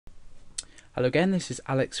Hello again, this is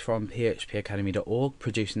Alex from phpacademy.org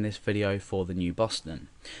producing this video for the New Boston.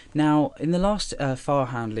 Now, in the last file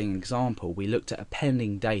handling example, we looked at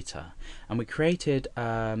appending data and we created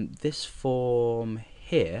this form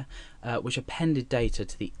here which appended data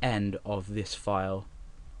to the end of this file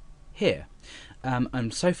here.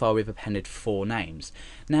 And so far we've appended 4 names.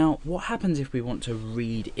 Now, what happens if we want to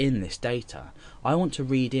read in this data? I want to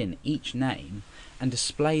read in each name and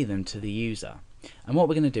display them to the user. And what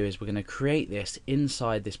we're going to do is we're going to create this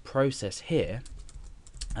inside this process here.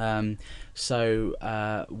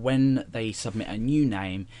 So when they submit a new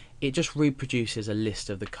name, it just reproduces a list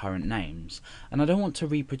of the current names. And I don't want to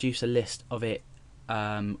reproduce a list of it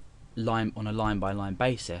on a line by line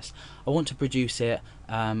basis. I want to produce it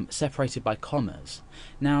separated by commas.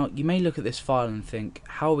 Now, you may look at this file and think,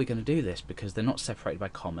 how are we going to do this? Because they're not separated by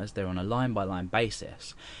commas, they're on a line by line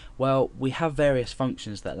basis. Well, we have various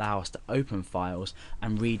functions that allow us to open files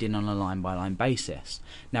and read in on a line by line basis.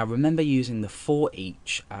 Now, remember using the for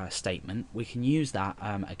each statement, we can use that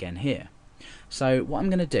again here. So what I'm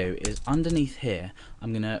going to do is underneath here,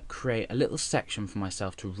 I'm going to create a little section for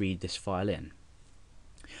myself to read this file in.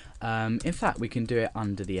 In fact, we can do it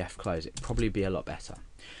under the F close. It'd probably be a lot better.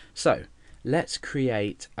 So let's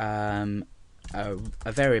create a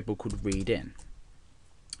variable called readIn.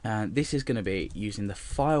 This is going to be using the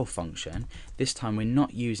file function. This time we're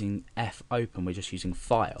not using fopen, we're just using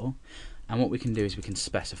file. And what we can do is we can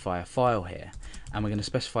specify a file here, and we're going to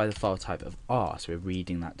specify the file type of R, so we're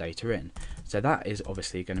reading that data in. So that is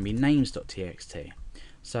obviously going to be names.txt.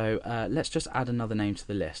 So let's just add another name to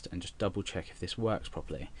the list and just double check if this works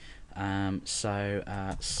properly.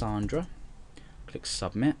 Sandra, click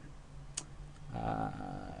submit.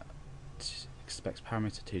 Expects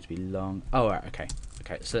parameter 2 to be long. Oh, right, okay,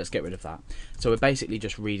 so let's get rid of that. So we're basically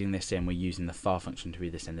just reading this in, we're using the file function to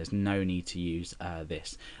read this in. There's no need to use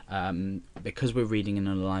this. Because we're reading in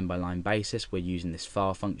on a line by line basis, we're using this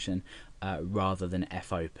file function rather than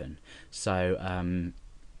fopen. So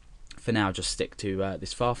for now, just stick to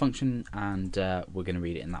this file function, and we're going to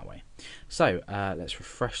read it in that way. So let's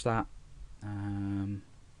refresh that.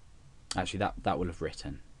 Actually, that will have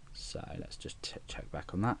written. So let's just check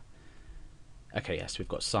back on that. Okay, yes, we've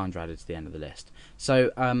got Sandra added to the end of the list. So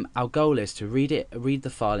our goal is to read the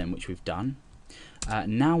file in, which we've done.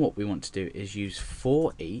 Now what we want to do is use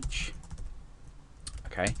for each.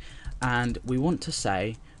 Okay, and we want to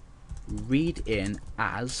say read in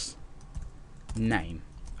as name.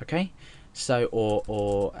 Okay, so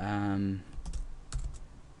or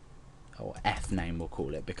F name we'll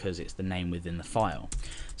call it, because it's the name within the file.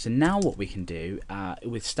 So now what we can do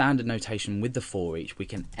with standard notation with the for each, we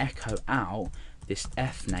can echo out this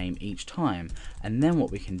F name each time, and then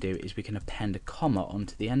what we can do is we can append a comma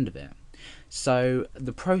onto the end of it. So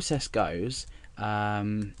the process goes,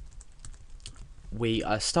 we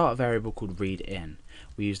start a variable called readIn.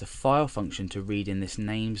 We use the file function to read in this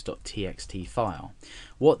names.txt file.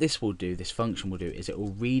 What this function will do is it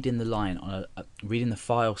will read in the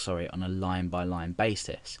file on a line by line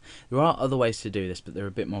basis. There are other ways to do this, but they're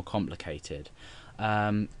a bit more complicated.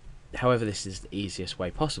 However, this is the easiest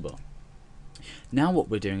way possible. Now what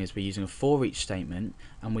we're doing is we're using a for each statement,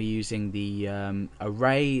 and we're using the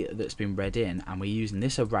array that's been read in, and we're using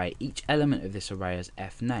this array, each element of this array, as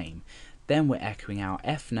f name. Then we're echoing out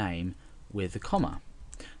f name with a comma.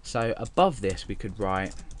 So above this we could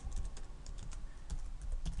write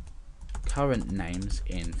current names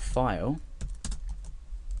in file,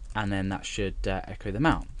 and then that should echo them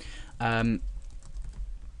out.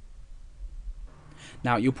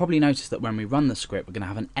 Now you'll probably notice that when we run the script, we're going to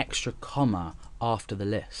have an extra comma after the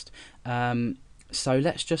list. So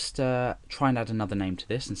let's just try and add another name to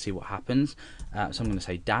this and see what happens. So I'm going to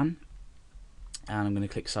say Dan, and I'm going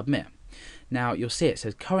to click submit. Now you'll see it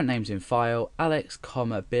says current names in file, Alex,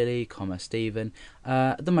 Billy, Stephen.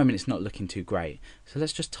 At the moment it's not looking too great, so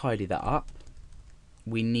let's just tidy that up.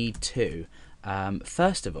 We need to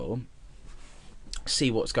first of all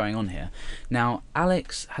see what's going on here. Now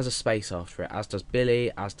Alex has a space after it, as does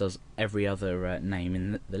Billy, as does every other name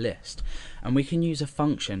in the list, and we can use a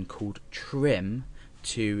function called trim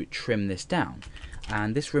to trim this down,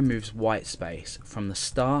 and this removes white space from the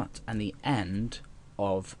start and the end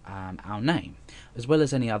of our name, as well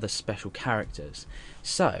as any other special characters.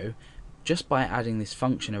 So just by adding this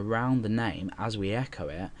function around the name as we echo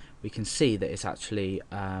it, we can see that it's actually,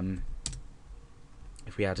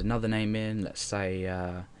 if we add another name in, let's say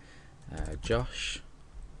Josh,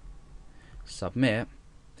 submit,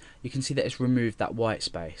 you can see that it's removed that white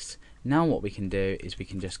space. Now what we can do is we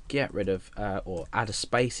can just get rid of or add a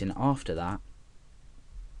space in after that.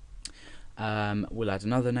 We'll add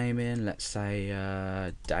another name in, let's say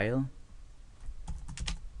Dale,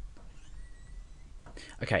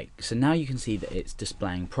 Okay, so now you can see that it's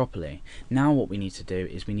displaying properly. Now what we need to do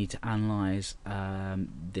is we need to analyse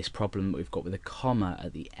this problem that we've got with a comma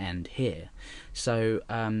at the end here. So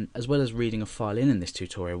as well as reading a file in this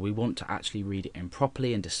tutorial, we want to actually read it in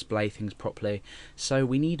properly and display things properly. So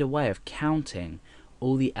we need a way of counting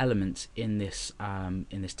all the elements in this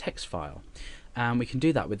text file. And we can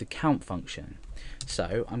do that with the count function.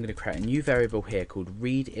 So I'm going to create a new variable here called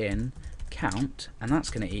readIn count, and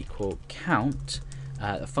that's going to equal count,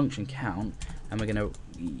 the function count, and we're going to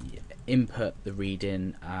input the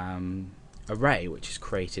readIn array, which is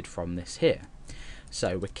created from this here.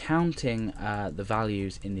 So we're counting the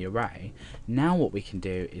values in the array. Now what we can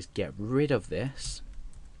do is get rid of this,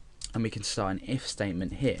 and we can start an if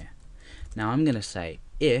statement here. Now I'm going to say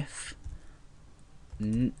if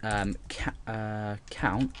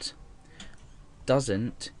count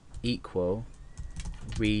doesn't equal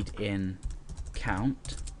readIn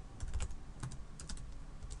count,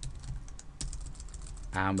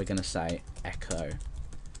 and we're going to say echo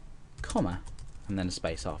comma and then a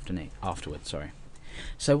space afterwards. Sorry.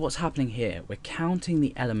 So what's happening here, we're counting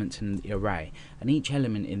the elements in the array, and each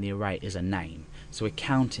element in the array is a name, so we're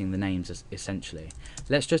counting the names essentially.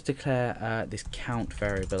 Let's just declare this count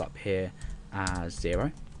variable up here as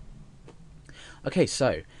 0. Okay,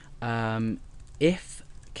 so if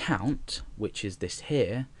count, which is this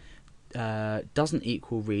here, doesn't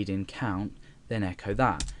equal readIn count, then echo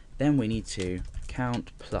that. Then we need to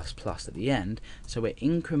count plus plus at the end, so we're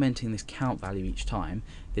incrementing this count value each time.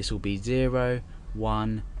 This will be 0,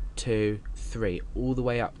 1, 2, 3, all the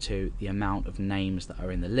way up to the amount of names that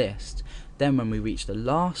are in the list. Then when we reach the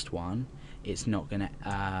last one, it's not going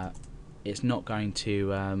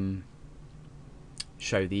to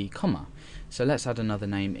show the comma. So let's add another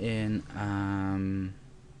name in.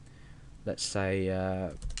 Let's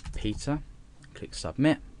say Peter. Click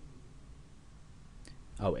submit.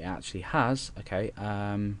 Oh, it actually has. Okay.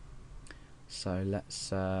 So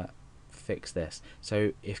let's fix this.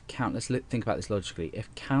 So if count, let's think about this logically.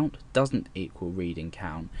 If count doesn't equal readIn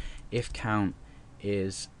count, if count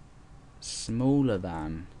is smaller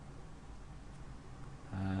than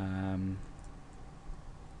or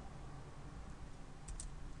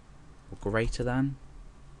greater than,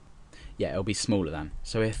 yeah, it'll be smaller than.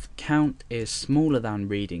 So if count is smaller than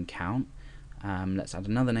readIn count, let's add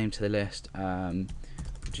another name to the list. We'll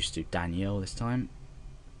just do Daniel this time,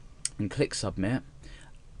 and click submit.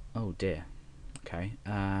 Oh dear. Okay.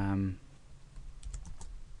 Count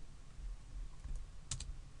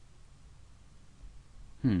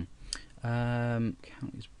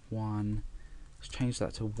is 1. Let's change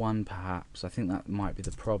that to 1 perhaps. I think that might be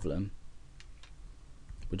the problem.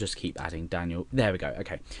 We'll just keep adding Daniel. There we go.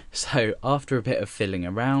 Okay. So after a bit of fiddling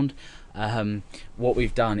around, what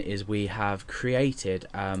we've done is we have created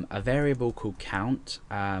a variable called count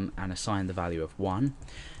and assigned the value of 1.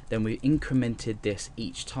 Then we incremented this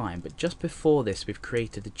each time, but just before this we've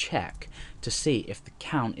created a check to see if the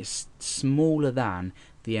count is smaller than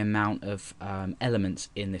the amount of elements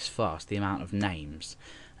in this fast, the amount of names.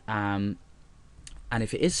 And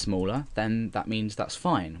if it is smaller, then that means that's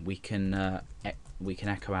fine. We can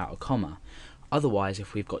echo out a comma. Otherwise,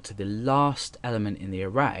 if we've got to the last element in the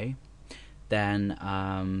array,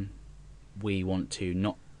 then we want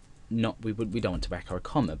to we don't want to echo a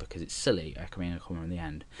comma because it's silly echoing a comma in the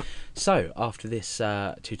end. So after this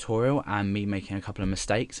tutorial and me making a couple of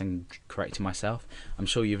mistakes and correcting myself, I'm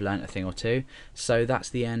sure you've learnt a thing or two. So that's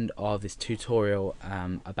the end of this tutorial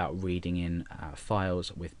about reading in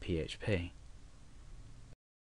files with PHP.